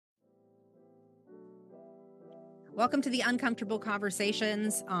Welcome to the Uncomfortable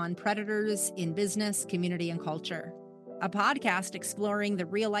Conversations on Predators in Business, Community, and Culture, a podcast exploring the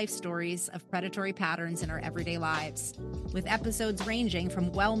real-life stories of predatory patterns in our everyday lives, with episodes ranging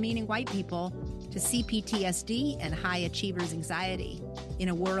from well-meaning white people to CPTSD and high achievers' anxiety in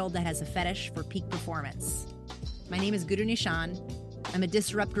a world that has a fetish for peak performance. My name is Guru Nishan. I'm a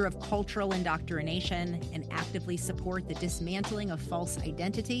disruptor of cultural indoctrination and actively support the dismantling of false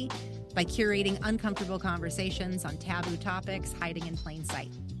identity by curating uncomfortable conversations on taboo topics hiding in plain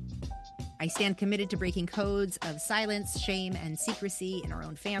sight. I stand committed to breaking codes of silence, shame, and secrecy in our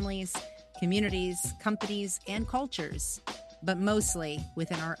own families, communities, companies, and cultures, but mostly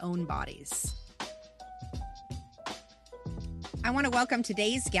within our own bodies. I want to welcome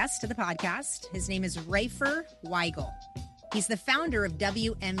today's guest to the podcast. His name is Rafer Weigel. He's the founder of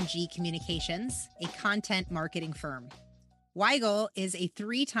WMG Communications, a content marketing firm. Weigel is a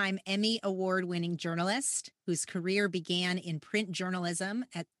 3-time Emmy Award-winning journalist whose career began in print journalism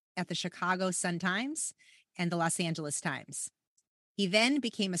at the Chicago Sun-Times and the Los Angeles Times. He then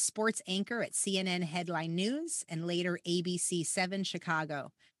became a sports anchor at CNN Headline News and later ABC 7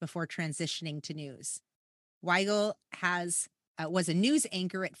 Chicago before transitioning to news. Weigel was a news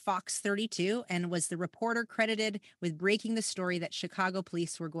anchor at Fox 32 and was the reporter credited with breaking the story that Chicago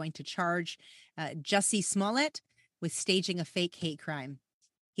police were going to charge Jussie Smollett with staging a fake hate crime.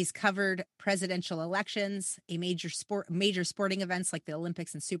 He's covered presidential elections, major sporting events like the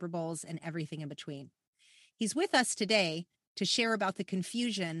Olympics and Super Bowls, and everything in between. He's with us today to share about the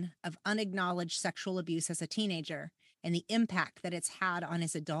confusion of unacknowledged sexual abuse as a teenager and the impact that it's had on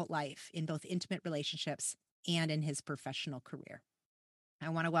his adult life in both intimate relationships and in his professional career. I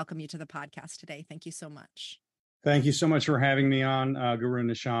want to welcome you to the podcast today. Thank you so much. Thank you so much for having me on, Guru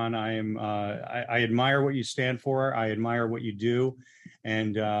Nishan. I admire what you stand for. I admire what you do,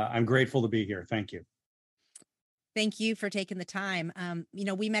 and I'm grateful to be here. Thank you. Thank you for taking the time.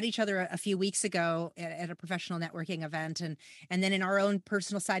 We met each other a few weeks ago at a professional networking event, and then in our own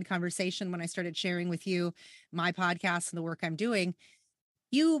personal side conversation, when I started sharing with you my podcast and the work I'm doing,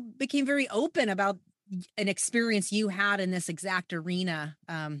 you became very open about an experience you had in this exact arena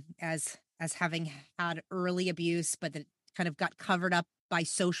as having had early abuse, but that kind of got covered up by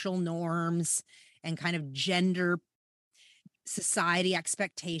social norms and kind of gender society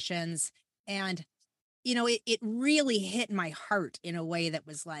expectations. And, it really hit my heart in a way that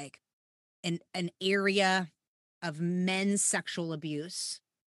was like an area of men's sexual abuse,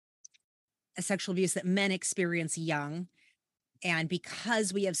 a sexual abuse that men experience young. And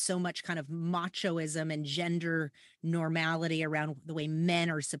because we have so much kind of machoism and gender normality around the way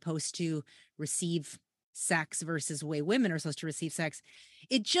men are supposed to receive sex versus the way women are supposed to receive sex,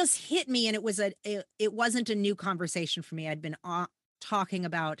 it just hit me. And it wasn't a new conversation for me. I'd been talking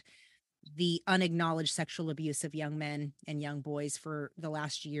about the unacknowledged sexual abuse of young men and young boys for the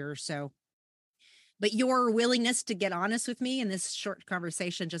last year or so. But your willingness to get honest with me in this short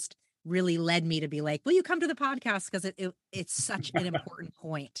conversation just really led me to be like, will you come to the podcast? Because it's such an important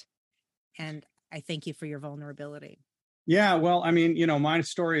point. And I thank you for your vulnerability. Yeah, well, my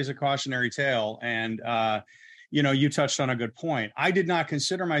story is a cautionary tale. And, you touched on a good point. I did not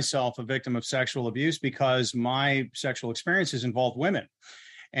consider myself a victim of sexual abuse because my sexual experiences involved women.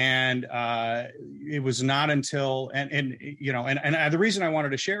 And it was not until, and the reason I wanted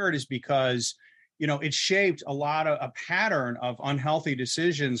to share it is because it shaped a pattern of unhealthy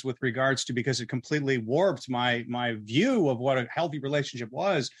decisions with regards to, because it completely warped my view of what a healthy relationship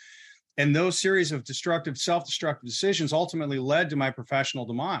was. And those series of self-destructive decisions ultimately led to my professional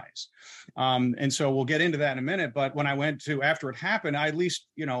demise. And so we'll get into that in a minute. But when I after it happened, I at least,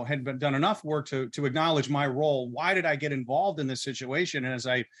 had done enough work to acknowledge my role. Why did I get involved in this situation?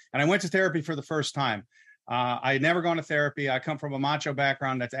 And I went to therapy for the first time. I had never gone to therapy. I come from a macho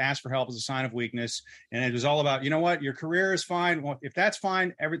background that to ask for help is a sign of weakness. And it was all about, your career is fine. Well, if that's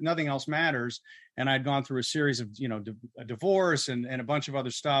fine, nothing else matters. And I'd gone through a series of, a divorce and a bunch of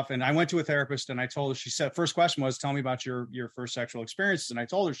other stuff. And I went to a therapist and I told her, she said, first question was, tell me about your first sexual experiences. And I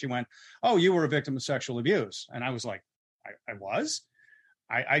told her, she went, oh, you were a victim of sexual abuse. And I was like, I was?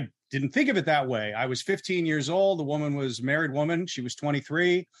 I didn't think of it that way. I was 15 years old. The woman was a married woman. She was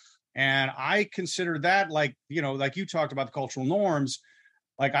 23. And I considered that like you talked about the cultural norms,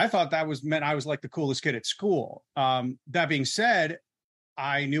 like I thought that meant I was like the coolest kid at school. That being said,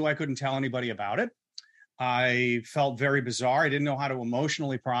 I knew I couldn't tell anybody about it. I felt very bizarre. I didn't know how to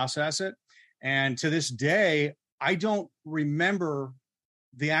emotionally process it. And to this day, I don't remember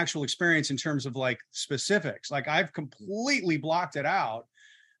the actual experience in terms of like specifics. Like I've completely blocked it out,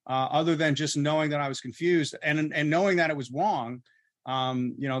 other than just knowing that I was confused and knowing that it was wrong.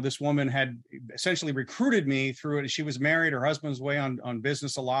 This woman had essentially recruited me through it. She was married, her husband was away on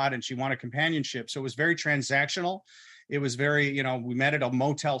business a lot, and she wanted companionship. So it was very transactional. It was very, we met at a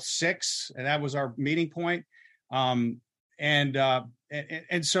Motel 6, and that was our meeting point. And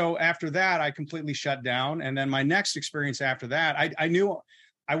so after that, I completely shut down. And then my next experience after that, I knew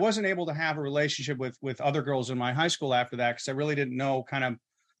I wasn't able to have a relationship with other girls in my high school after that, because I really didn't know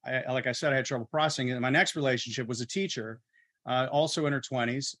like I said, I had trouble processing it. And my next relationship was a teacher, also in her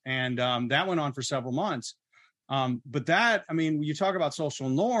 20s. And that went on for several months. But that, when you talk about social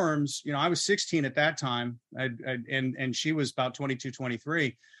norms, I was 16 at that time, and she was about 22,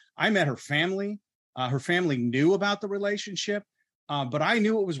 23. I met her family. Her family knew about the relationship, but I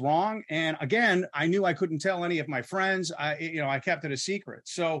knew it was wrong. And again, I knew I couldn't tell any of my friends. I kept it a secret.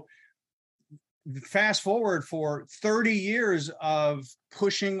 So fast forward for 30 years of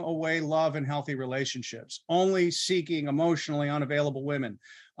pushing away love and healthy relationships, only seeking emotionally unavailable women,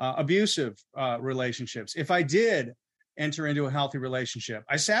 abusive relationships. If I did enter into a healthy relationship,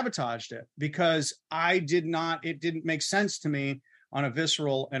 I sabotaged it because it didn't make sense to me on a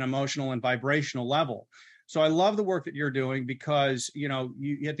visceral and emotional and vibrational level. So I love the work that you're doing because,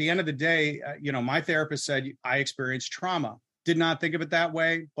 at the end of the day, my therapist said I experienced trauma. Did not think of it that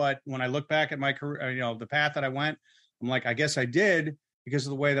way. But when I look back at my career, the path that I went, I'm like, I guess I did because of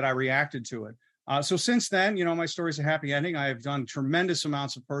the way that I reacted to it. So since then, my story's a happy ending. I have done tremendous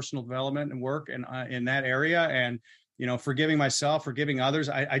amounts of personal development and work in that area. And, forgiving myself, forgiving others.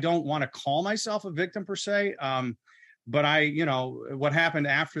 I don't want to call myself a victim per se. But what happened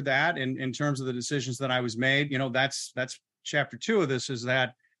after that in terms of the decisions that I was made, that's chapter 2 of this, is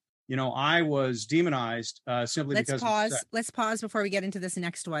that, I was demonized simply because. Let's pause before we get into this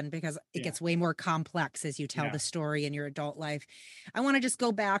next one, because it gets way more complex as you tell the story in your adult life. I want to just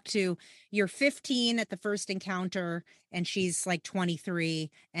go back to you're 15 at the first encounter and she's like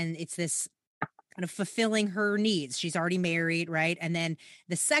 23, and it's this kind of fulfilling her needs. She's already married, right? And then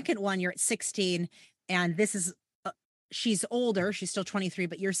the second one, you're at 16, and this is she's older, she's still 23,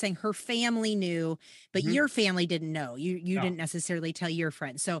 but you're saying her family knew, but your family didn't know. You No. didn't necessarily tell your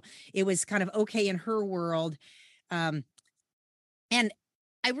friends. So it was kind of okay in her world. And I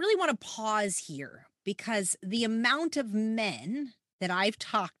really want to pause here, because the amount of men that I've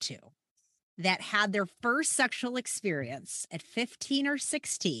talked to that had their first sexual experience at 15 or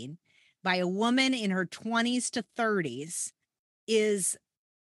 16 by a woman in her 20s to 30s is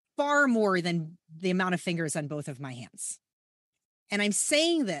far more than the amount of fingers on both of my hands. And I'm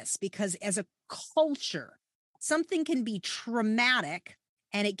saying this because as a culture, something can be traumatic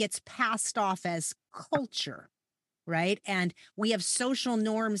and it gets passed off as culture, right? And we have social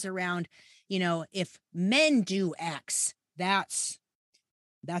norms around, if men do X, that's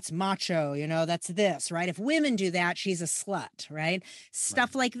macho, that's this, right? If women do that, she's a slut, right?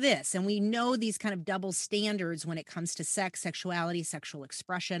 Stuff like this. And we know these kind of double standards when it comes to sex, sexuality, sexual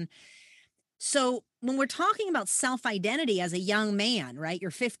expression. So when we're talking about self-identity as a young man, right? You're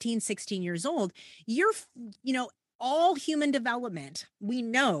 15, 16 years old, you're, all human development, we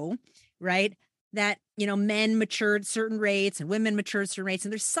know, right? That, men mature at certain rates and women mature at certain rates.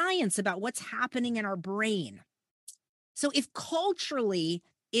 And there's science about what's happening in our brain. So if culturally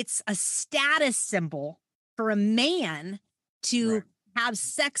it's a status symbol for a man to have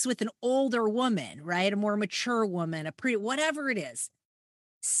sex with an older woman, right? A more mature woman, whatever it is,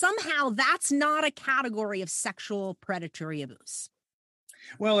 somehow that's not a category of sexual predatory abuse.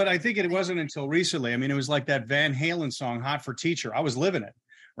 Well, I think it wasn't until recently. It was like that Van Halen song, Hot for Teacher. I was living it,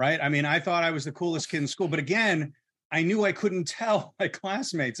 right? I thought I was the coolest kid in school. But again, I knew I couldn't tell my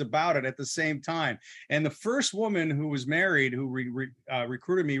classmates about it at the same time. And the first woman who was married, who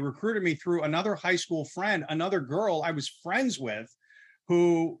recruited me through another high school friend, another girl I was friends with,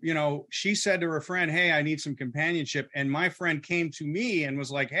 who, she said to her friend, "Hey, I need some companionship." And my friend came to me and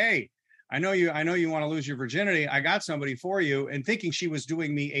was like, "Hey, I know you want to lose your virginity. I got somebody for you," and thinking she was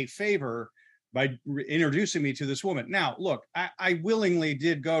doing me a favor by introducing me to this woman. Now, look, I willingly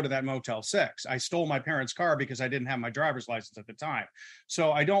did go to that Motel 6. I stole my parents' car because I didn't have my driver's license at the time.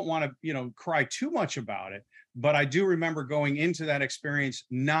 So I don't want to, cry too much about it. But I do remember going into that experience,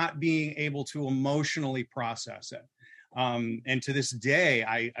 not being able to emotionally process it. And to this day,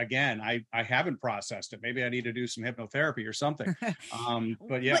 I haven't processed it. Maybe I need to do some hypnotherapy or something.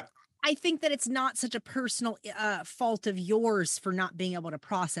 But yeah. I think that it's not such a personal fault of yours for not being able to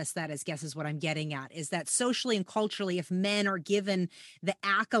process that, is what I'm getting at, is that socially and culturally, if men are given the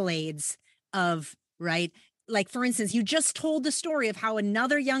accolades of, right, like, for instance, you just told the story of how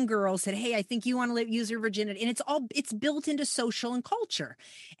another young girl said, "Hey, I think you want to use your virginity." And it's built into social and culture.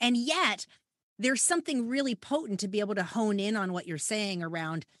 And yet there's something really potent to be able to hone in on what you're saying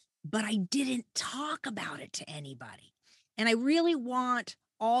around, but I didn't talk about it to anybody. And I really want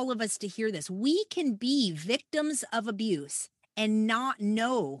all of us to hear this. We can be victims of abuse and not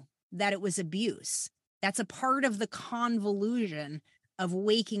know that it was abuse. That's a part of the convolution of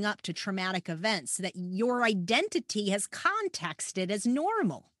waking up to traumatic events, that your identity has contexted as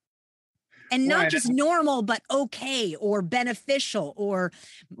normal. And not just normal, but okay or beneficial or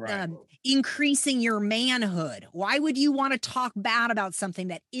increasing your manhood. Why would you want to talk bad about something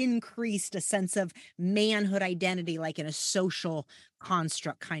that increased a sense of manhood identity, like in a social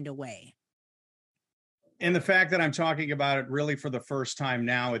construct kind of way? And the fact that I'm talking about it really for the first time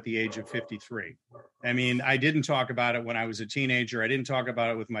now at the age of 53. I mean, I didn't talk about it when I was a teenager. I didn't talk about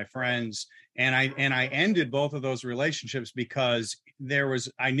it with my friends. And I ended both of those relationships because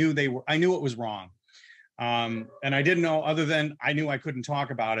I knew it was wrong. And I didn't know, other than I knew I couldn't talk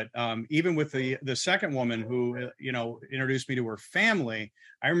about it. Even with the second woman who, introduced me to her family,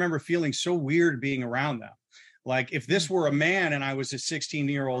 I remember feeling so weird being around them. Like if this were a man and I was a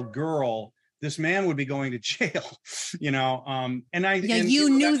 16-year-old girl, this man would be going to jail, you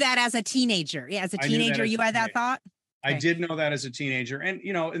knew that as a teenager. Yeah. As a teenager, you had that thought? I did know that as a teenager. And,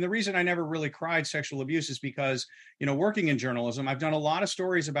 and the reason I never really cried sexual abuse is because, working in journalism, I've done a lot of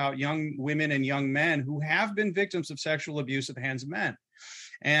stories about young women and young men who have been victims of sexual abuse at the hands of men.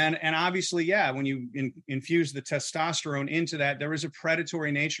 And obviously, when you infuse the testosterone into that, there is a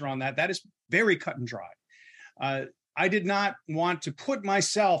predatory nature on that. That is very cut and dry. I did not want to put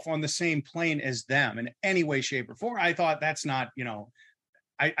myself on the same plane as them in any way, shape, or form. I thought that's not,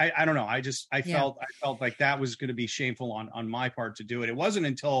 I don't know. I felt like that was going to be shameful on my part to do it. It wasn't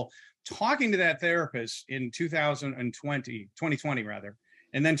until talking to that therapist in 2020 rather,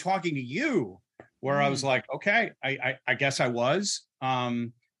 and then talking to you where I was like, okay, I guess I was.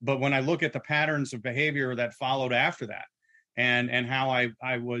 But when I look at the patterns of behavior that followed after that, and how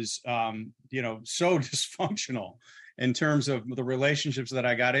I was, so dysfunctional in terms of the relationships that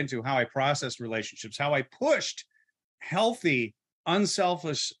I got into, how I processed relationships, how I pushed healthy,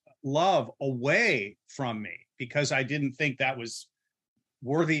 unselfish love away from me because I didn't think that was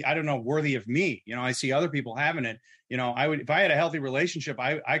worthy of me. I see other people having it. If I had a healthy relationship,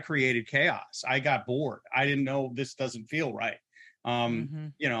 I created chaos. I got bored. I didn't know, this doesn't feel right.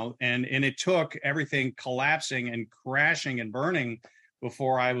 And it took everything collapsing and crashing and burning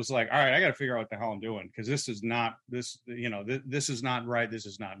before I was like, all right, I got to figure out what the hell I'm doing, because this is not right. This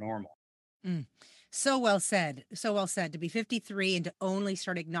is not normal. So well said. So well said. To be 53 and to only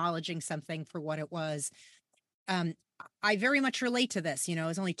start acknowledging something for what it was. I very much relate to this. It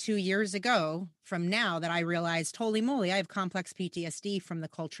was only 2 years ago from now that I realized, holy moly, I have complex PTSD from the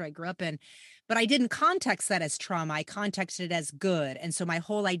culture I grew up in. But I didn't context that as trauma. I contexted it as good. And so my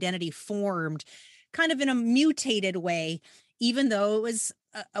whole identity formed kind of in a mutated way, even though it was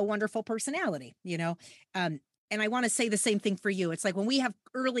a wonderful personality, and I want to say the same thing for you. It's like when we have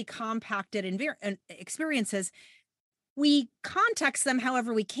early compacted experiences, we context them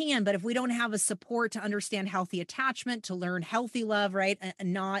however we can. But if we don't have a support to understand healthy attachment, to learn healthy love, right,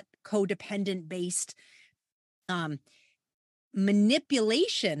 and not codependent based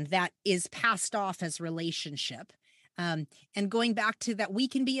manipulation that is passed off as relationship, and going back to that, we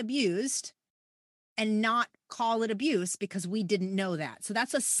can be abused and not call it abuse because we didn't know that. So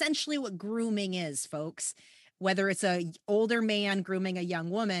that's essentially what grooming is, folks. Whether it's a older man grooming a young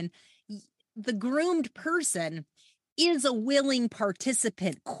woman, the groomed person is a willing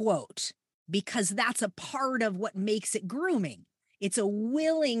participant, quote, because that's a part of what makes it grooming. It's a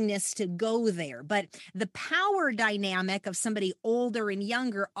willingness to go there. But the power dynamic of somebody older and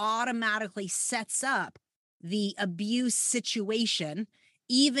younger automatically sets up the abuse situation,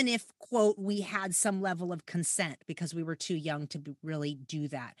 even if, quote, we had some level of consent because we were too young to really do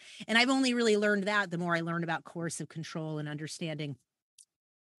that. And I've only really learned that the more I learned about coercive control and understanding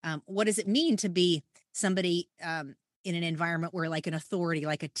what does it mean to be somebody in an environment where, like, an authority,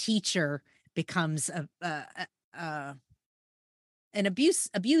 like a teacher, becomes an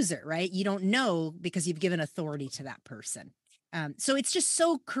abuser, right? You don't know because you've given authority to that person. So it's just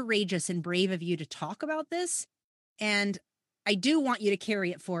so courageous and brave of you to talk about this. And I do want you to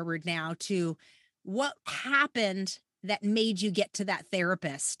carry it forward now to what happened that made you get to that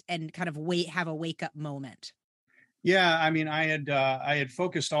therapist and kind of have a wake up moment. Yeah, I mean, I had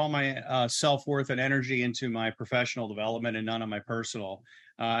focused all my self-worth and energy into my professional development and none of my personal.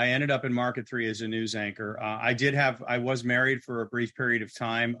 I ended up in Market 3 as a news anchor. I was married for a brief period of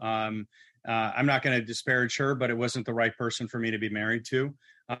time. I'm not going to disparage her, but it wasn't the right person for me to be married to.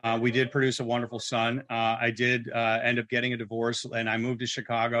 We did produce a wonderful son. I did end up getting a divorce, and I moved to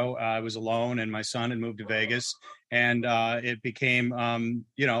Chicago. I was alone, and my son had moved to Vegas, and it became,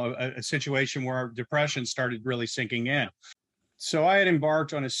 a situation where depression started really sinking in. So I had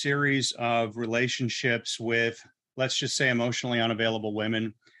embarked on a series of relationships with, let's just say, emotionally unavailable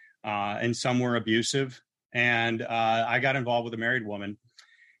women, and some were abusive. And I got involved with a married woman,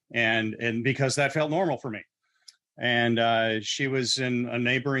 and because that felt normal for me. And she was in a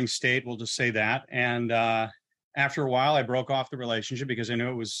neighboring state, we'll just say that. And after a while, I broke off the relationship because I knew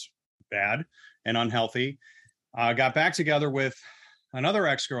it was bad and unhealthy. Got back together with another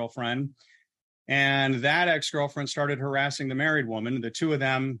ex-girlfriend, and that ex-girlfriend started harassing the married woman. The two of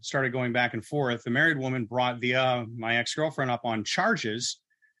them started going back and forth. The married woman brought my ex-girlfriend up on charges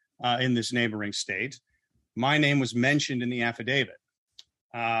in this neighboring state. My name was mentioned in the affidavit.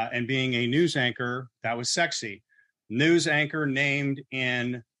 And being a news anchor, that was sexy. News anchor named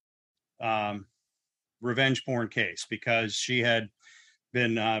in revenge porn case because she had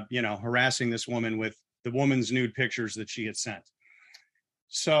been, harassing this woman with the woman's nude pictures that she had sent.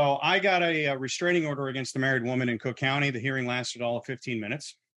 So I got a restraining order against the married woman in Cook County. The hearing lasted all of 15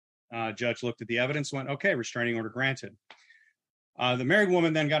 minutes. Judge looked at the evidence, went, okay, restraining order granted. The married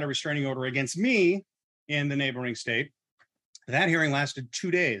woman then got a restraining order against me in the neighboring state. That hearing lasted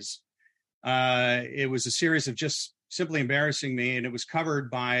 2 days. It was a series of just simply embarrassing me, and it was covered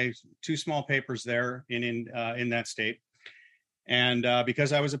by two small papers there in that state. And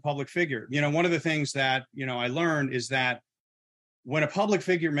because I was a public figure, one of the things that, I learned is that when a public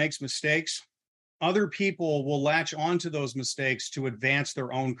figure makes mistakes, other people will latch onto those mistakes to advance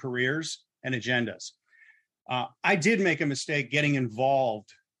their own careers and agendas. I did make a mistake getting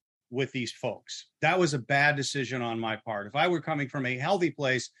involved with these folks. That was a bad decision on my part. If I were coming from a healthy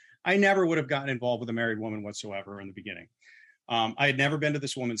place, I never would have gotten involved with a married woman whatsoever in the beginning. I had never been to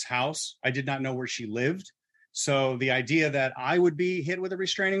this woman's house. I did not know where she lived. So the idea that I would be hit with a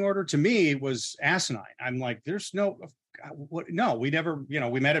restraining order to me was asinine. I'm like, no, we never,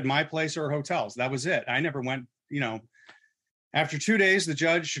 we met at my place or hotels. That was it. I never went, After 2 days, the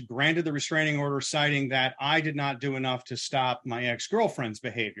judge granted the restraining order, citing that I did not do enough to stop my ex-girlfriend's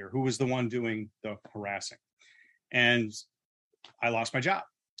behavior, who was the one doing the harassing. And I lost my job.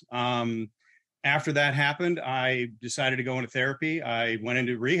 After that happened, I decided to go into therapy. I went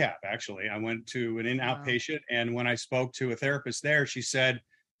into rehab, actually. I went to an outpatient. And when I spoke to a therapist there, she said,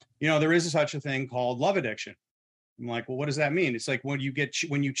 there is such a thing called love addiction. I'm like, well, what does that mean? It's like when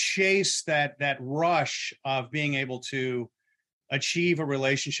you chase that rush of being able to achieve a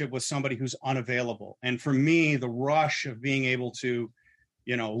relationship with somebody who's unavailable. And for me, the rush of being able to,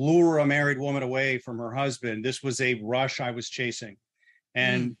 lure a married woman away from her husband, this was a rush I was chasing.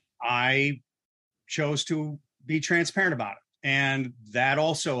 And I chose to be transparent about it. And that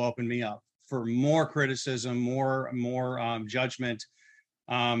also opened me up for more criticism, more judgment.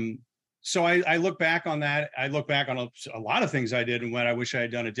 So I look back on that. I look back on a lot of things I did and what I wish I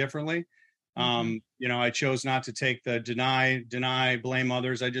had done it differently. I chose not to take the deny, blame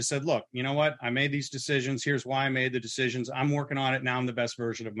others. I just said, look, you know what? I made these decisions. Here's why I made the decisions. I'm working on it now. I'm the best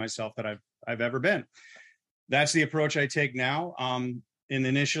version of myself that I've ever been. That's the approach I take now. And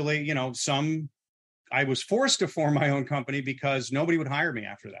initially, I was forced to form my own company because nobody would hire me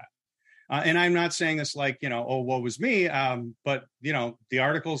after that. And I'm not saying this like, oh, woe was me. But, the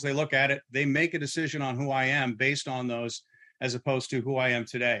articles, they look at it, they make a decision on who I am based on those, as opposed to who I am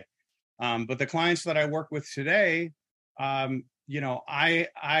today. But the clients that I work with today, I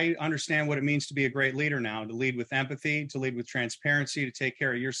understand what it means to be a great leader now, to lead with empathy, to lead with transparency, to take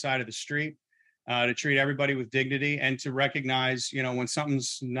care of your side of the street, to treat everybody with dignity, and to recognize, when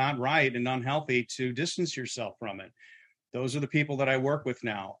something's not right and unhealthy, to distance yourself from it. Those are the people that I work with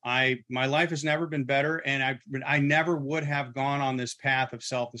now. My life has never been better, and I never would have gone on this path of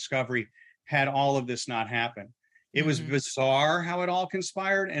self-discovery had all of this not happened. It was bizarre how it all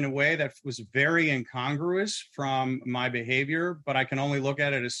conspired in a way that was very incongruous from my behavior, but I can only look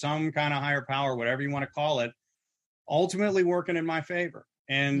at it as some kind of higher power, whatever you want to call it, ultimately working in my favor.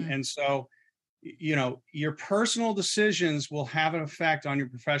 And so, your personal decisions will have an effect on your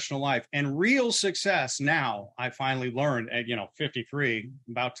professional life. And real success now, I finally learned at, 53,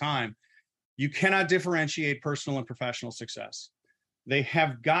 about time, you cannot differentiate personal and professional success. They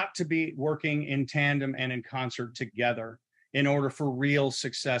have got to be working in tandem and in concert together in order for real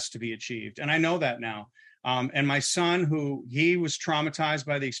success to be achieved. And I know that now. And my son, he was traumatized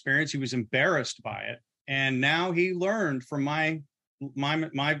by the experience, he was embarrassed by it. And now he learned from my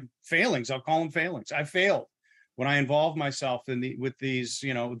failings. I'll call them failings. I failed when I involved myself with these,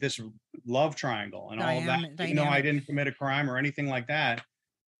 this love triangle and all of that. Even though I didn't commit a crime or anything like that,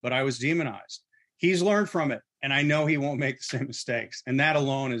 but I was demonized. He's learned from it, and I know he won't make the same mistakes. And that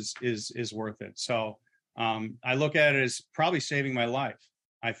alone is worth it. So I look at it as probably saving my life,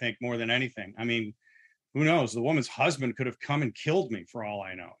 I think, more than anything. I mean, who knows? The woman's husband could have come and killed me for all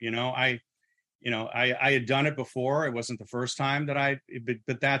I know. I had done it before. It wasn't the first time that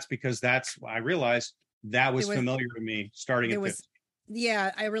but that's because I realized that was familiar to me starting at 50.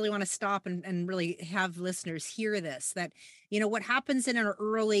 Yeah, I really want to stop and really have listeners hear this, that, what happens in our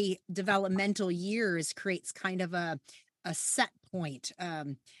early developmental years creates kind of a set point.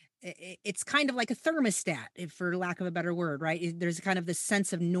 It's kind of like a thermostat, for lack of a better word, right? There's kind of this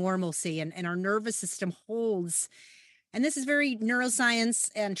sense of normalcy, and our nervous system holds, and this is very neuroscience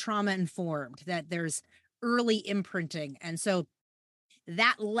and trauma informed, that there's early imprinting. And so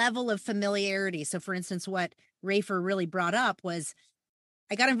that level of familiarity. So for instance, what Rafer really brought up was,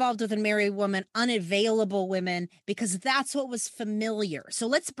 I got involved with a married woman, unavailable women, because that's what was familiar. So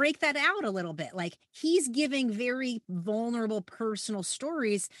let's break that out a little bit. Like, he's giving very vulnerable personal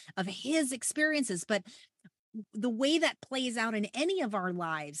stories of his experiences, but the way that plays out in any of our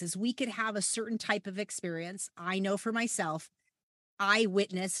lives is we could have a certain type of experience. I know for myself, I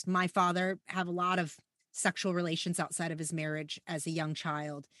witnessed my father have a lot of sexual relations outside of his marriage as a young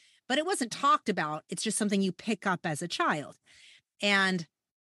child, but it wasn't talked about. It's just something you pick up as a child. And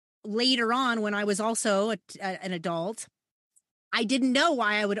later on, when I was also an adult, I didn't know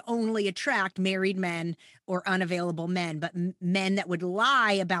why I would only attract married men or unavailable men, but men that would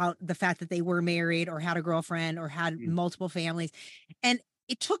lie about the fact that they were married or had a girlfriend or had multiple families. And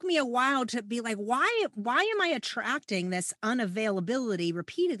it took me a while to be like, why am I attracting this unavailability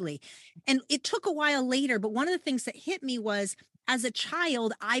repeatedly? And it took a while later, but one of the things that hit me was, as a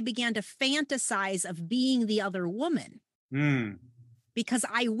child, I began to fantasize of being the other woman. Because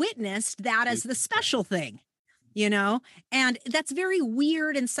I witnessed that as the special thing, and that's very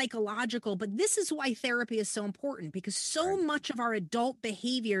weird and psychological. But this is why therapy is so important, because so much of our adult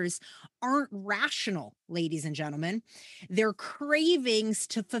behaviors aren't rational, ladies and gentlemen. They're cravings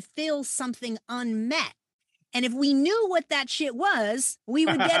to fulfill something unmet. And if we knew what that shit was, we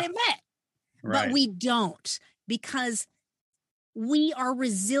would get it met. But we don't, because we are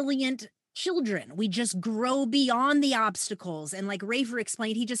resilient children. We just grow beyond the obstacles. And like Rafer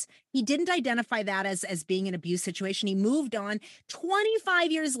explained, he didn't identify that as being an abuse situation. He moved on. 25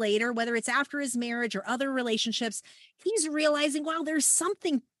 years later, whether it's after his marriage or other relationships, he's realizing, wow, there's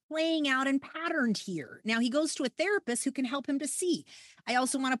something playing out and patterned here. Now he goes to a therapist who can help him to see. I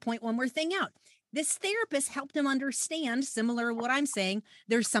also want to point one more thing out. This therapist helped him understand, similar to what I'm saying,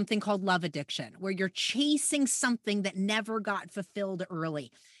 there's something called love addiction, where you're chasing something that never got fulfilled early.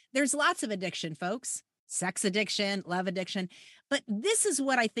 There's lots of addiction, folks. Sex addiction, love addiction. But this is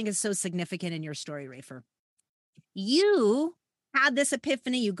what I think is so significant in your story, Rafer. You had this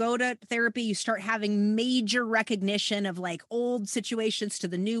epiphany. You go to therapy, you start having major recognition of like old situations to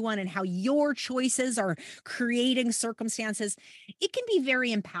the new one and how your choices are creating circumstances. It can be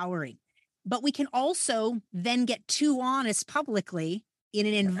very empowering, but we can also then get too honest publicly in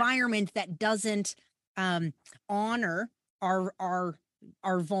an environment that doesn't honor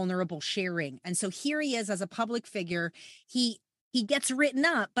our vulnerable sharing. And so here he is as a public figure. He gets written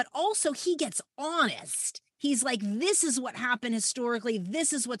up, but also he gets honest. He's like, this is what happened historically.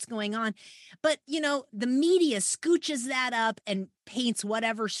 This is what's going on. But, the media scooches that up and paints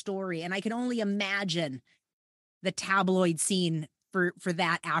whatever story. And I can only imagine the tabloid scene for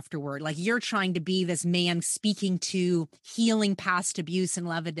that afterward. Like, you're trying to be this man speaking to healing past abuse and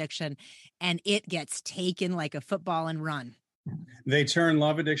love addiction, and it gets taken like a football and run. They turn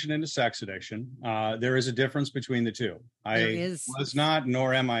love addiction into sex addiction. There is a difference between the two. I was not,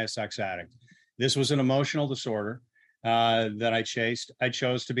 nor am I, a sex addict. This was an emotional disorder that I chased. I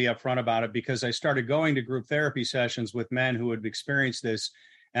chose to be upfront about it because I started going to group therapy sessions with men who had experienced this,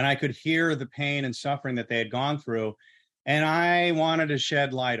 and I could hear the pain and suffering that they had gone through, and I wanted to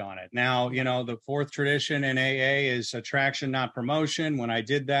shed light on it. Now, the fourth tradition in AA is attraction, not promotion. When I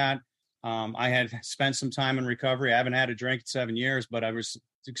did that, I had spent some time in recovery. I haven't had a drink in 7 years, but I was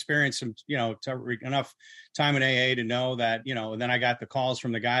experienced some, enough time in AA to know that, and then I got the calls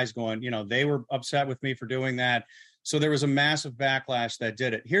from the guys going, they were upset with me for doing that. So there was a massive backlash that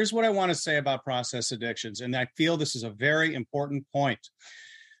did it. Here's what I want to say about process addictions. And I feel this is a very important point.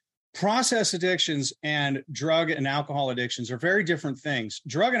 Process addictions and drug and alcohol addictions are very different things.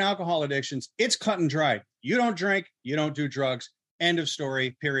 Drug and alcohol addictions, it's cut and dry. You don't drink, you don't do drugs. End of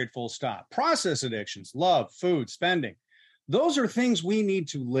story, period, full stop. Process addictions, love, food, spending. Those are things we need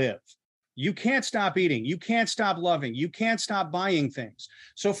to live. You can't stop eating. You can't stop loving. You can't stop buying things.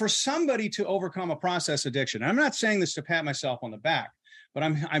 So for somebody to overcome a process addiction, I'm not saying this to pat myself on the back, but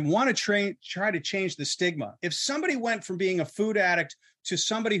I want to try to change the stigma. If somebody went from being a food addict to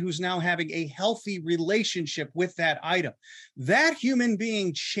somebody who's now having a healthy relationship with that item, that human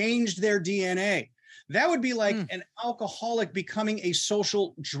being changed their DNA. That would be like an alcoholic becoming a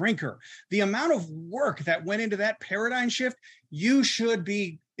social drinker. The amount of work that went into that paradigm shift, you should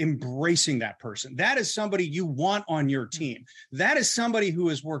be embracing that person. That is somebody you want on your team. That is somebody who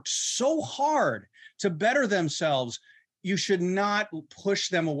has worked so hard to better themselves. You should not push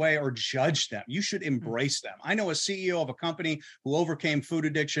them away or judge them. You should embrace them. I know a CEO of a company who overcame food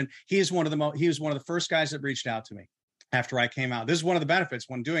addiction. He was one of the first guys that reached out to me after I came out. This is one of the benefits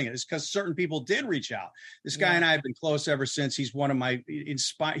when doing it, is because certain people did reach out. This guy and I have been close ever since. He's one of my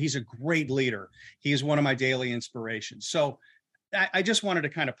he's a great leader. He is one of my daily inspirations. So I just wanted to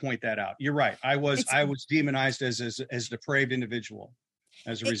kind of point that out. You're right. I was demonized as a depraved individual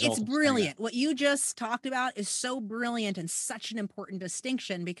as a result. It's brilliant. What you just talked about is so brilliant and such an important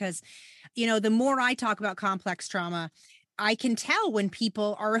distinction, because, the more I talk about complex trauma, I can tell when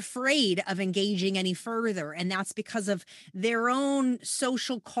people are afraid of engaging any further. And that's because of their own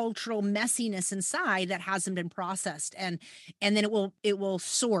social, cultural messiness inside that hasn't been processed. And then it will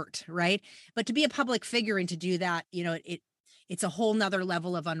sort, right? But to be a public figure and to do that, it's a whole nother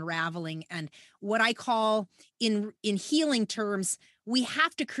level of unraveling. And what I call in healing terms, we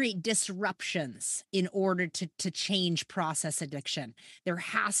have to create disruptions in order to change process addiction. There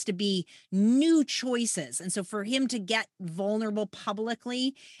has to be new choices. And so for him to get vulnerable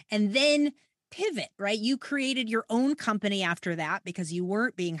publicly and then pivot, right? You created your own company after that because you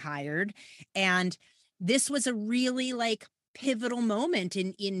weren't being hired. And this was a really pivotal moment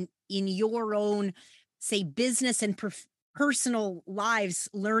in your own, say, business and personal lives,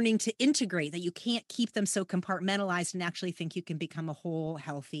 learning to integrate, that you can't keep them so compartmentalized and actually think you can become a whole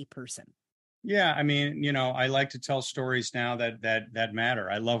healthy person. Yeah. I mean, I like to tell stories now that matter.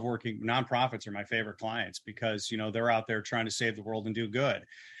 I love working. Nonprofits are my favorite clients because, they're out there trying to save the world and do good.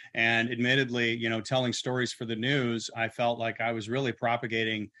 And admittedly, telling stories for the news, I felt like I was really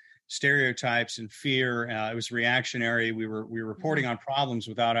propagating stereotypes and fear. It was reactionary. We were reporting on problems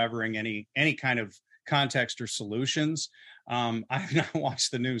without offering any kind of context or solutions. I've not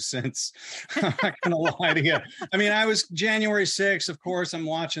watched the news since. I'm not gonna lie to you. I mean, I was January 6th, of course, I'm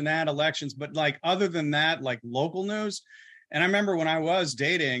watching that, elections, but other than that, local news. And I remember when I was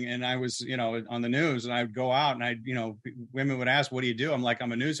dating and I was, on the news, and I'd go out and women would ask, what do you do? I'm like,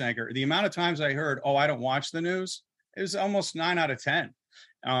 I'm a news anchor. The amount of times I heard, oh, I don't watch the news, it was almost 9 out of 10.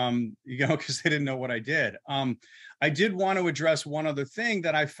 Because they didn't know what I did. I did want to address one other thing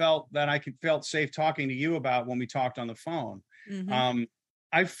that I felt safe talking to you about when we talked on the phone. Mm-hmm.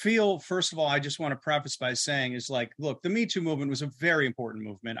 I feel, first of all, I just want to preface by saying look, the Me Too movement was a very important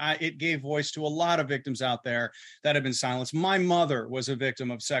movement. It gave voice to a lot of victims out there that have been silenced. My mother was a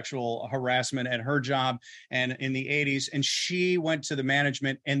victim of sexual harassment at her job and in the 80s, and she went to the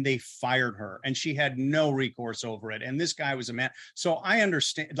management and they fired her and she had no recourse over it. And this guy was a man. So I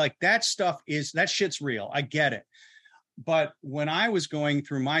understand, that shit's real. I get it. But when I was going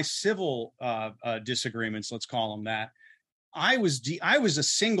through my civil disagreements, let's call them that, I was a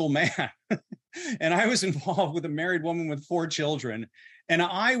single man and I was involved with a married woman with 4 children. And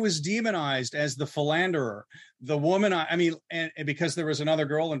I was demonized as the philanderer, the woman. And because there was another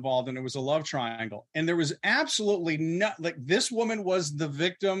girl involved and it was a love triangle. And there was absolutely not, this woman was the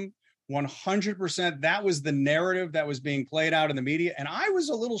victim 100%. That was the narrative that was being played out in the media. And I was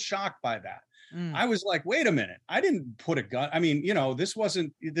a little shocked by that. I was like, wait a minute, I didn't put a gun. I mean, this was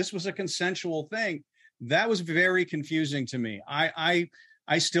a consensual thing. That was very confusing to me. I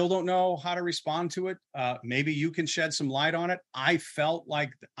still don't know how to respond to it. Maybe you can shed some light on it. I felt that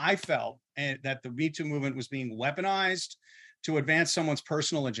the Me Too movement was being weaponized to advance someone's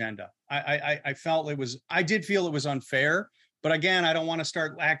personal agenda. I did feel it was unfair, but again, I don't want to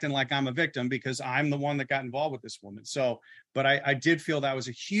start acting like I'm a victim because I'm the one that got involved with this woman. So, but I did feel that was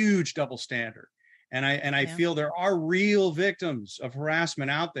a huge double standard. And I feel there are real victims of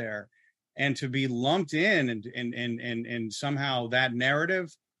harassment out there. And to be lumped in and somehow that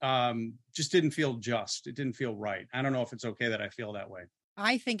narrative just didn't feel just. It didn't feel right. I don't know if it's okay that I feel that way.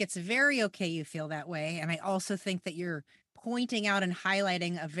 I think it's very okay you feel that way. And I also think that you're pointing out and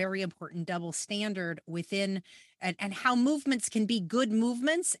highlighting a very important double standard within and how movements can be good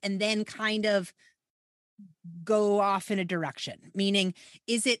movements and then kind of go off in a direction. Meaning,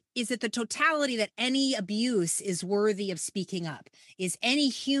 is it the totality that any abuse is worthy of speaking up? Is any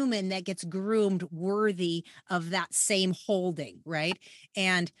human that gets groomed worthy of that same holding, right?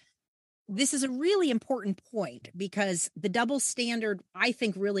 And this is a really important point because the double standard, I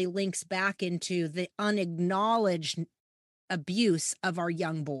think, really links back into the unacknowledged abuse of our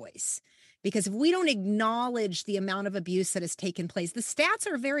young boys. Because if we don't acknowledge the amount of abuse that has taken place, the stats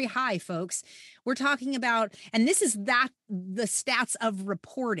are very high, folks. We're talking about, and this is that the stats of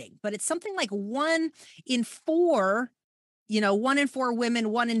reporting, but it's something like 1 in 4, 1 in 4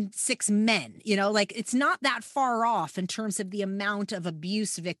 women, 1 in 6 men, like it's not that far off in terms of the amount of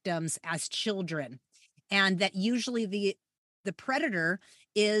abuse victims as children. And that usually the predator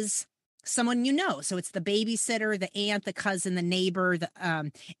is someone so it's the babysitter, the aunt, the cousin, the neighbor,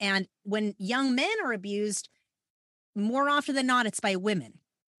 and when young men are abused, more often than not, it's by women,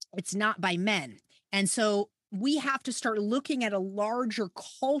 it's not by men. And so we have to start looking at a larger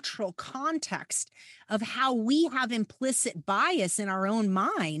cultural context of how we have implicit bias in our own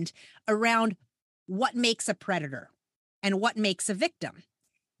mind around what makes a predator and what makes a victim.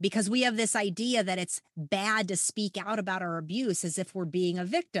 Because we have this idea that it's bad to speak out about our abuse as if we're being a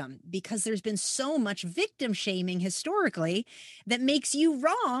victim, because there's been so much victim shaming historically that makes you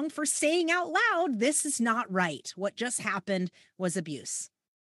wrong for saying out loud, this is not right. What just happened was abuse.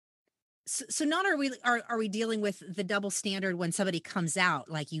 So not are we dealing with the double standard when somebody comes out,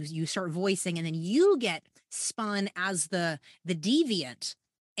 like you start voicing and then you get spun as the deviant.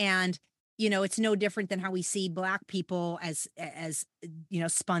 And it's no different than how we see Black people as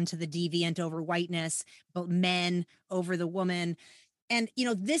spun to the deviant over whiteness, but men over the woman. And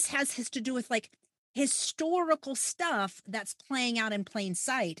this has to do with like historical stuff that's playing out in plain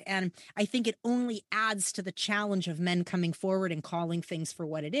sight. And I think it only adds to the challenge of men coming forward and calling things for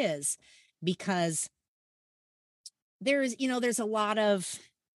what it is, because there's a lot of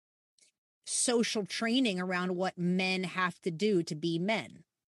social training around what men have to do to be men,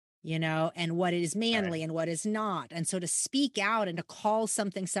 and what is manly and what is not. And so to speak out and to call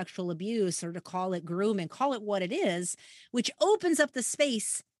something sexual abuse or to call it grooming, call it what it is, which opens up the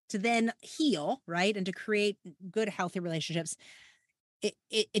space to then heal, right? And to create good, healthy relationships.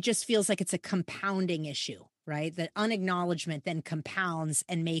 It just feels like it's a compounding issue, right? That unacknowledgement then compounds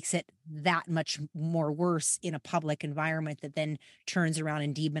and makes it that much more worse in a public environment that then turns around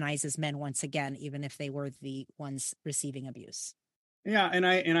and demonizes men once again, even if they were the ones receiving abuse. Yeah, and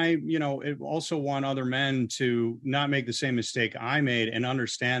I it also want other men to not make the same mistake I made and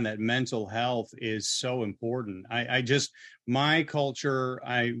understand that mental health is so important. My culture,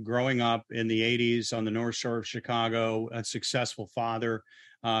 growing up in the 80s on the North Shore of Chicago, a successful father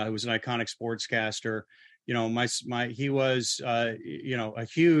who was an iconic sportscaster. He was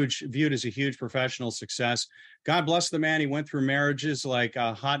viewed as a huge professional success. God bless the man. He went through marriages like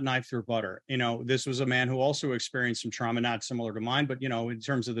a hot knife through butter. This was a man who also experienced some trauma, not similar to mine, but in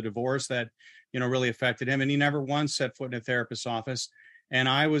terms of the divorce that really affected him. And he never once set foot in a therapist's office. And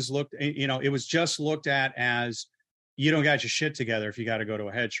it was just looked at as, you don't got your shit together if you got to go to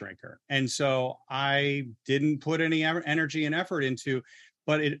a head shrinker. And so I didn't put any energy and effort into.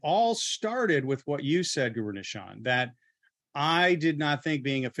 But it all started with what you said, Guru Nishan, that I did not think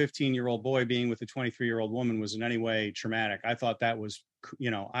being a 15-year-old boy being with a 23-year-old woman was in any way traumatic. I thought that was,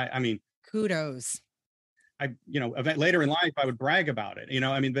 I mean, kudos. Later in life, I would brag about it,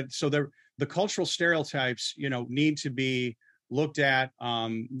 but so the cultural stereotypes, need to be looked at.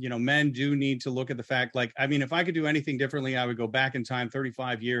 Men do need to look at the fact, if I could do anything differently, I would go back in time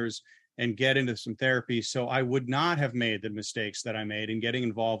 35 years and get into some therapy so I would not have made the mistakes that I made in getting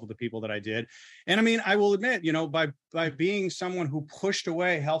involved with the people that I did. And I will admit, by being someone who pushed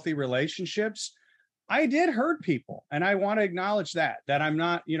away healthy relationships, I did hurt people. And I want to acknowledge that I'm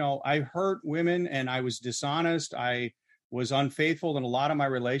not, I hurt women and I was dishonest. I was unfaithful in a lot of my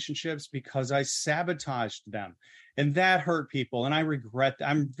relationships because I sabotaged them. And that hurt people. And I regret that.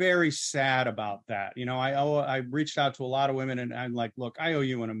 I'm very sad about that. I reached out to a lot of women and I'm like, look, I owe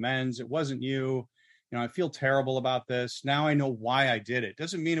you an amends. It wasn't you. I feel terrible about this. Now I know why I did it.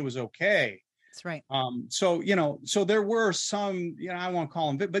 Doesn't mean it was okay. That's right. So there were some, I won't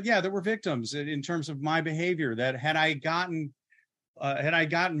call them, but yeah, there were victims in terms of my behavior that had I gotten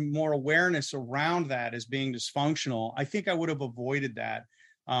more awareness around that as being dysfunctional, I think I would have avoided that.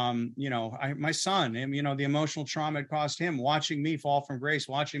 My son, the emotional trauma it caused him, watching me fall from grace,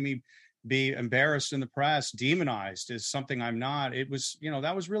 watching me be embarrassed in the press, demonized as something I'm not. It was,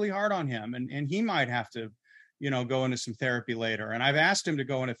 that was really hard on him. And he might have to, go into some therapy later. And I've asked him to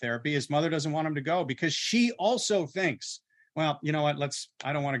go into therapy. His mother doesn't want him to go because she also thinks, well, you know what,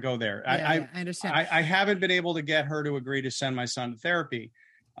 I don't want to go there. I understand. I haven't been able to get her to agree to send my son to therapy.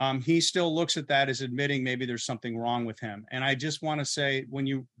 He still looks at that as admitting maybe there's something wrong with him. And I just want to say, when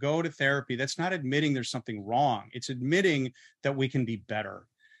you go to therapy, that's not admitting there's something wrong. It's admitting that we can be better.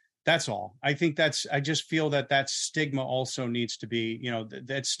 That's all. I just feel that stigma also needs to be,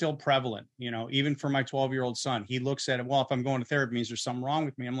 that's still prevalent, even for my 12-year-old son. He looks at it, well, if I'm going to therapy, means there's something wrong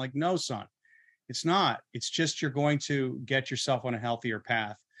with me. I'm like, no, son, it's not. It's just you're going to get yourself on a healthier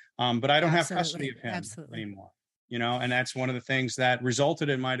path. But I don't have custody Absolutely. of him Absolutely. anymore, and that's one of the things that resulted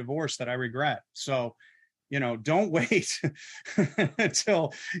in my divorce that I regret. So, don't wait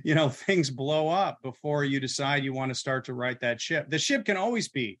until, things blow up before you decide you want to start to right that ship. The ship can always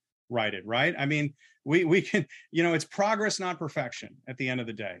be righted, right? I mean, we can, it's progress, not perfection at the end of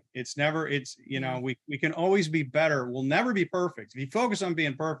the day. It's never, Yeah. we can always be better. We'll never be perfect. If you focus on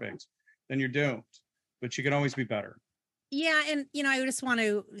being perfect, then you're doomed, but you can always be better. Yeah. And, I just want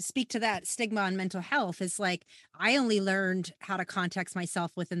to speak to that stigma on mental health is like, I only learned how to context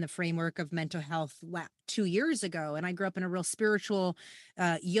myself within the framework of mental health 2 years ago. And I grew up in a real spiritual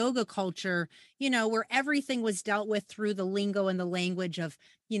yoga culture, where everything was dealt with through the lingo and the language of,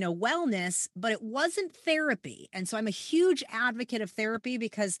 wellness, but it wasn't therapy. And so I'm a huge advocate of therapy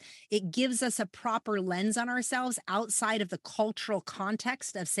because it gives us a proper lens on ourselves outside of the cultural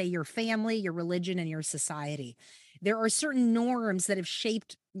context of, say, your family, your religion, and your society. There are certain norms that have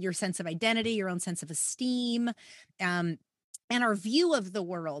shaped your sense of identity, your own sense of esteem, um, and our view of the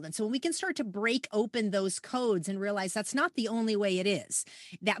world. And so when we can start to break open those codes and realize that's not the only way it is,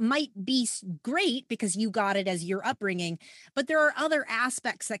 that might be great because you got it as your upbringing, but there are other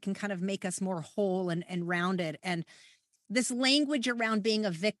aspects that can kind of make us more whole and rounded. And this language around being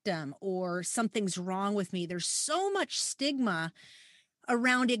a victim or something's wrong with me, there's so much stigma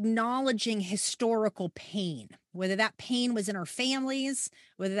around acknowledging historical pain, whether that pain was in our families,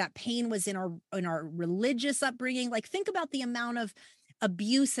 whether that pain was in our religious upbringing. Like, think about the amount of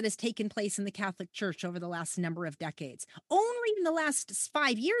abuse that has taken place in the Catholic Church over the last number of decades. Only in the last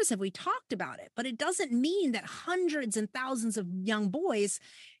 5 years have we talked about it, but it doesn't mean that hundreds and thousands of young boys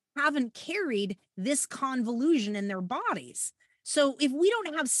haven't carried this convolution in their bodies. So if we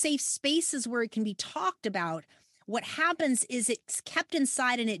don't have safe spaces where it can be talked about, what happens is it's kept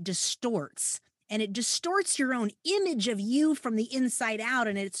inside and it distorts. And it distorts your own image of you from the inside out,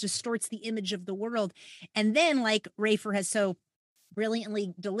 and it distorts the image of the world. And then, like Rafer has so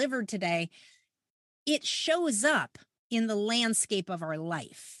brilliantly delivered today, it shows up in the landscape of our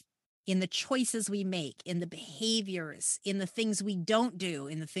life, in the choices we make, in the behaviors, in the things we don't do,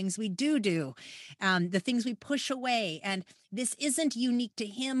 in the things we do, the things we push away. And this isn't unique to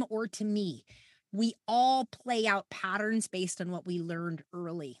him or to me. We all play out patterns based on what we learned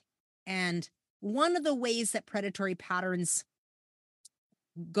early. And one of the ways that predatory patterns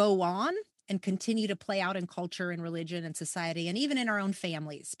go on and continue to play out in culture and religion and society, and even in our own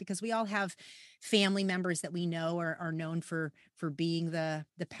families, because we all have family members that we know are known for being the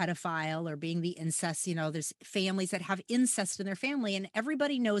pedophile or being the incest. There's families that have incest in their family, and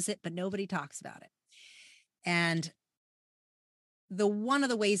everybody knows it, but nobody talks about it. And one of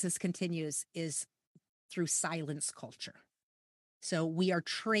the ways this continues is through silence culture. So we are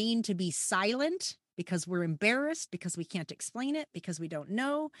trained to be silent because we're embarrassed, because we can't explain it, because we don't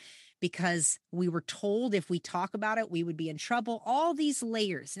know, because we were told if we talk about it, we would be in trouble. All these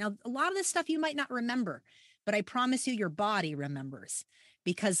layers. Now, a lot of this stuff you might not remember, but I promise you your body remembers,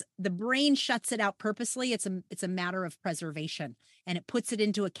 because the brain shuts it out purposely. It's a matter of preservation, and it puts it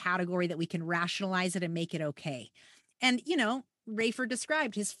into a category that we can rationalize it and make it okay. And, Rafer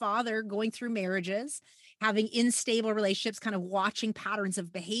described his father going through marriages, having unstable relationships, kind of watching patterns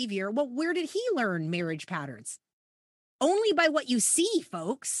of behavior. Well, where did he learn marriage patterns? Only by what you see,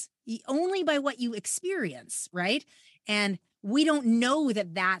 folks, only by what you experience, right? And we don't know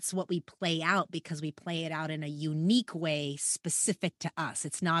that that's what we play out because we play it out in a unique way specific to us.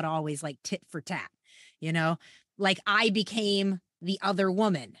 It's not always like tit for tat, like I became the other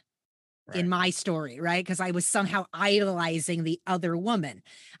woman. Right. In my story, right? Because I was somehow idolizing the other woman.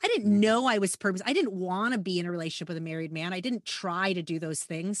 I didn't know I was purpose. I didn't want to be in a relationship with a married man. I didn't try to do those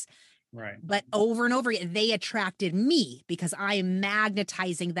things. Right. But over and over again, they attracted me because I am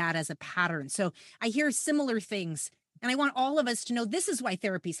magnetizing that as a pattern. So I hear similar things. And I want all of us to know this is why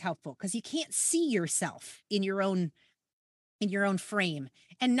therapy is helpful, because you can't see yourself in your own frame.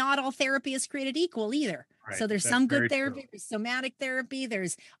 And not all therapy is created equal either. Right. So there's some good therapy, there's somatic therapy,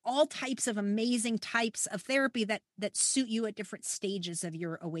 there's all types of amazing types of therapy that suit you at different stages of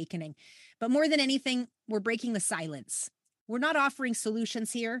your awakening. But more than anything, we're breaking the silence. We're not offering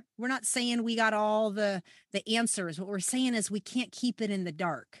solutions here. We're not saying we got all the answers. What we're saying is we can't keep it in the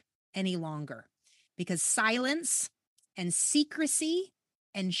dark any longer, because silence and secrecy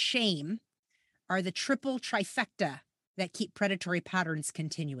and shame are the triple trifecta that keep predatory patterns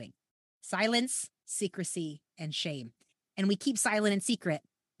continuing. Silence, secrecy, and shame. And we keep silent and secret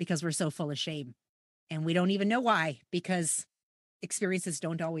because we're so full of shame. And we don't even know why, because experiences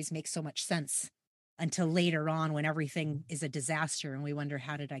don't always make so much sense until later on when everything is a disaster and we wonder,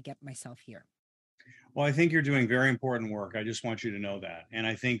 how did I get myself here? Well, I think you're doing very important work. I just want you to know that. And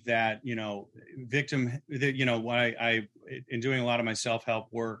I think that, what in doing a lot of my self-help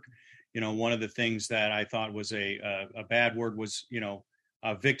work, one of the things that I thought was a bad word was,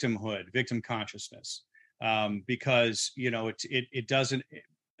 victimhood, victim consciousness, because, it doesn't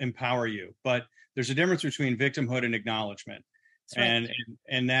empower you. But there's a difference between victimhood and acknowledgement. Right.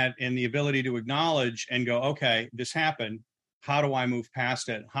 And the ability to acknowledge and go, okay, this happened. How do I move past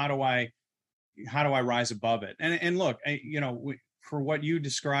it? How do I rise above it? And look, for what you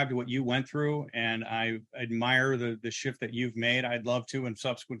described, what you went through, and I admire the shift that you've made. I'd love to, in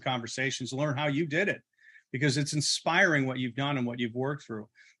subsequent conversations, learn how you did it, because it's inspiring what you've done and what you've worked through.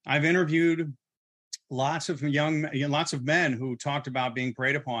 I've interviewed lots of men who talked about being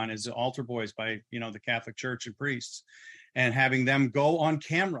preyed upon as altar boys by, the Catholic Church and priests, and having them go on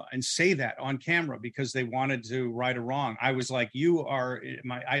camera and say that on camera because they wanted to right a wrong. I was like,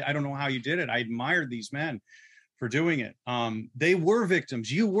 I don't know how you did it. I admired these men for doing it. They were victims.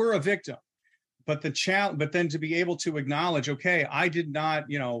 You were a victim, but then to be able to acknowledge, okay, I did not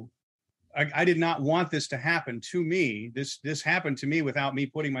want this to happen to me. This happened to me without me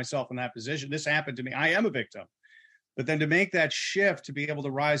putting myself in that position. This happened to me. I am a victim. But then to make that shift, to be able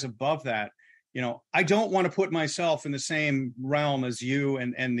to rise above that, I don't want to put myself in the same realm as you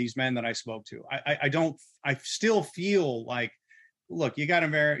and these men that I spoke to. I still feel like, look, you got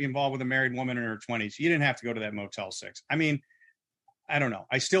involved with a married woman in her 20s. You didn't have to go to that Motel 6. I mean, I don't know.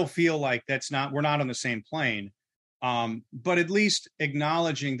 I still feel like we're not on the same plane. But at least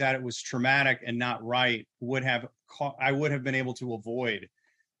acknowledging that it was traumatic and not right I would have been able to avoid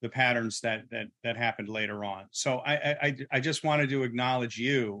the patterns that happened later on. So I just wanted to acknowledge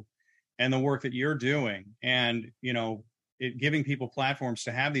you and the work that you're doing, and giving people platforms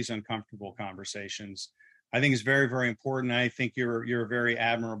to have these uncomfortable conversations, I think is very, very important. I think you're a very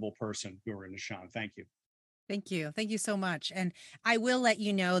admirable person, Guru Nishan. Thank you. Thank you. Thank you so much. And I will let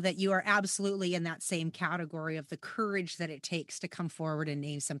you know that you are absolutely in that same category of the courage that it takes to come forward and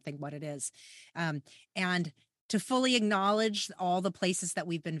name something what it is. And to fully acknowledge all the places that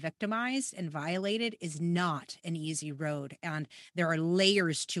we've been victimized and violated is not an easy road. And there are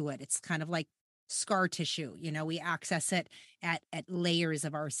layers to it. It's kind of like scar tissue. We access it at layers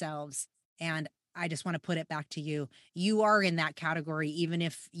of ourselves. And I just want to put it back to you. You are in that category, even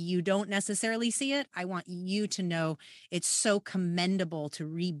if you don't necessarily see it. I want you to know it's so commendable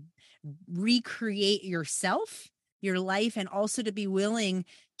to recreate yourself, your life, and also to be willing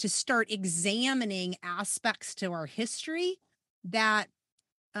to start examining aspects to our history that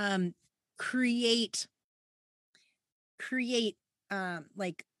create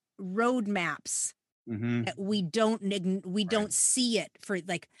like roadmaps. Mm-hmm. That we don't see it for,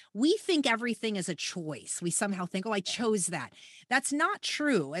 like, we think everything is a choice. We somehow think, oh, I chose that. That's not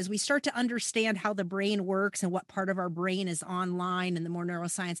true. As we start to understand how the brain works and what part of our brain is online and the more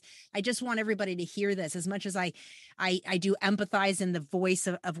neuroscience, I just want everybody to hear this. As much as I do empathize in the voice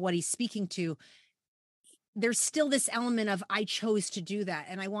of what he's speaking to, there's still this element of I chose to do that.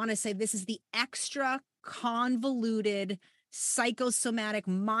 And I want to say this is the extra convoluted psychosomatic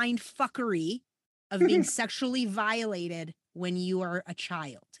mind fuckery of being sexually violated when you are a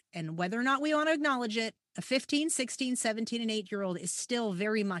child. And whether or not we want to acknowledge it, a 15, 16, 17, and 8-year-old is still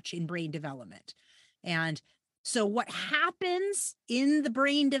very much in brain development. And so what happens in the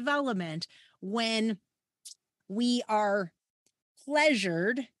brain development when we are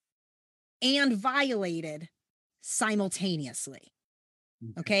pleasured and violated simultaneously?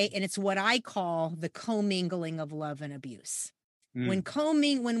 Okay. And it's what I call the commingling of love and abuse. When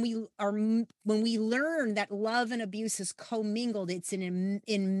we learn that love and abuse is commingled, it's an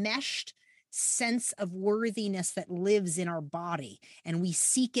enmeshed sense of worthiness that lives in our body, and we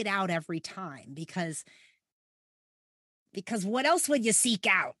seek it out every time because what else would you seek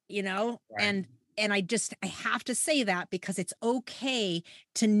out, Right. And I have to say that because it's okay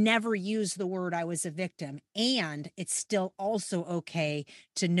to never use the word I was a victim, and it's still also okay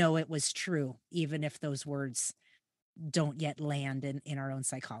to know it was true, even if those words don't yet land in our own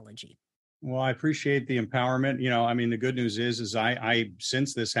psychology. Well, I appreciate the empowerment. The good news is I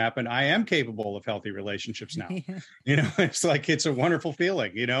since this happened, I am capable of healthy relationships now. It's like, it's a wonderful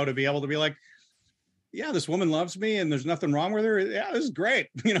feeling, to be able to be like, yeah, this woman loves me and there's nothing wrong with her. Yeah, this is great.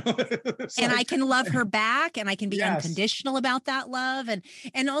 And like, I can love her back, and I can be unconditional about that love.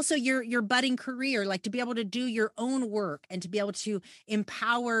 And also your budding career, like to be able to do your own work and to be able to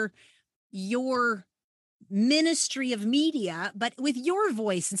empower your ministry of media, but with your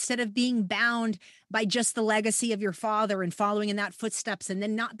voice, instead of being bound by just the legacy of your father and following in that footsteps and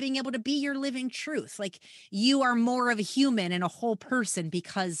then not being able to be your living truth. Like, you are more of a human and a whole person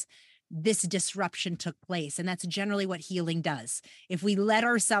because this disruption took place. And that's generally what healing does. If we let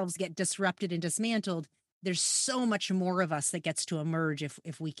ourselves get disrupted and dismantled, there's so much more of us that gets to emerge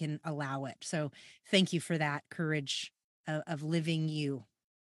if we can allow it. So thank you for that courage of living you.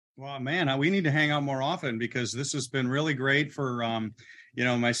 Well, man, we need to hang out more often, because this has been really great for,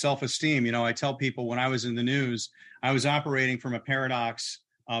 my self-esteem. I tell people, when I was in the news, I was operating from a paradox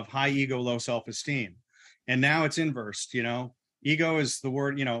of high ego, low self-esteem. And now it's inversed. Ego is the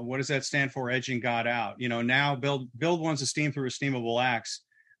word, what does that stand for? Edging God out. Now build one's esteem through esteemable acts.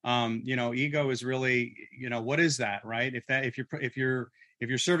 Ego is really, what is that, right? If you're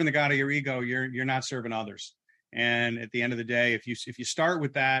serving the God of your ego, you're not serving others. And at the end of the day, if you start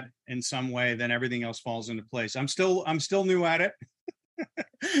with that in some way, then everything else falls into place. I'm still new at it.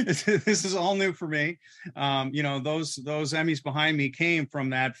 This is all new for me. Those Emmys behind me came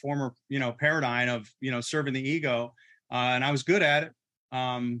from that former, paradigm of, serving the ego. And I was good at it.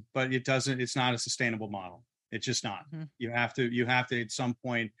 But it's not a sustainable model. It's just not. Mm-hmm. You have to at some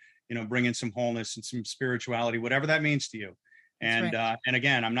point, bring in some wholeness and some spirituality, whatever that means to you. And right. And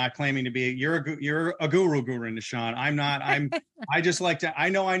again, I'm not claiming to be. You're a guru, Nishan. I'm not. I just like to. I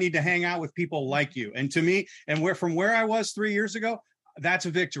know I need to hang out with people like you. And to me, and from where I was 3 years ago, that's a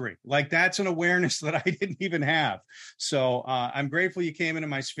victory. Like, that's an awareness that I didn't even have. So I'm grateful you came into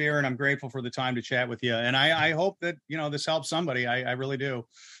my sphere, and I'm grateful for the time to chat with you. And I hope that this helps somebody. I really do.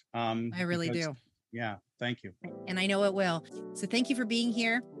 I really do. Yeah. Thank you. And I know it will. So thank you for being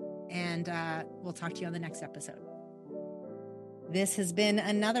here. And we'll talk to you on the next episode. This has been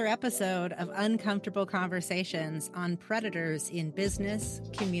another episode of Uncomfortable Conversations on predators in business,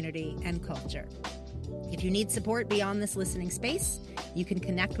 community, and culture. If you need support beyond this listening space, you can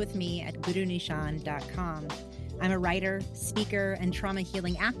connect with me at gurunishan.com. I'm a writer, speaker, and trauma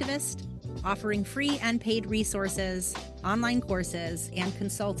healing activist, offering free and paid resources, online courses, and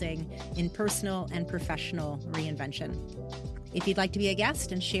consulting in personal and professional reinvention. If you'd like to be a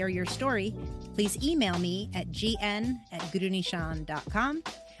guest and share your story, please email me at gn@gurunishan.com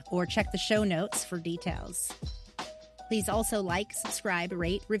or check the show notes for details. Please also like, subscribe,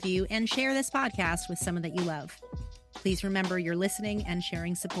 rate, review, and share this podcast with someone that you love. Please remember, your listening and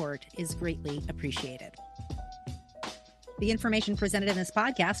sharing support is greatly appreciated. The information presented in this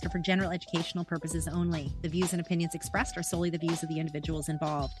podcast are for general educational purposes only. The views and opinions expressed are solely the views of the individuals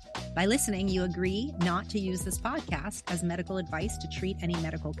involved. By listening, you agree not to use this podcast as medical advice to treat any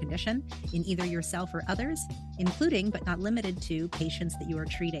medical condition in either yourself or others, including but not limited to patients that you are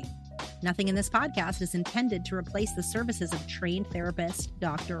treating. Nothing in this podcast is intended to replace the services of a trained therapist,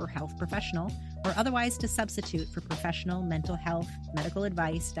 doctor, or health professional, or otherwise to substitute for professional mental health, medical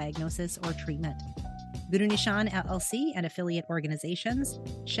advice, diagnosis, or treatment. Guru Nishan LLC and affiliate organizations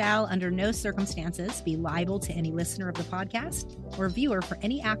shall under no circumstances be liable to any listener of the podcast or viewer for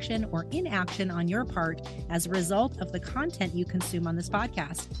any action or inaction on your part as a result of the content you consume on this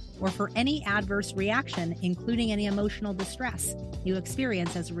podcast, or for any adverse reaction, including any emotional distress you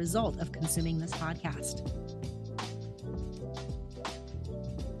experience as a result of consuming this podcast.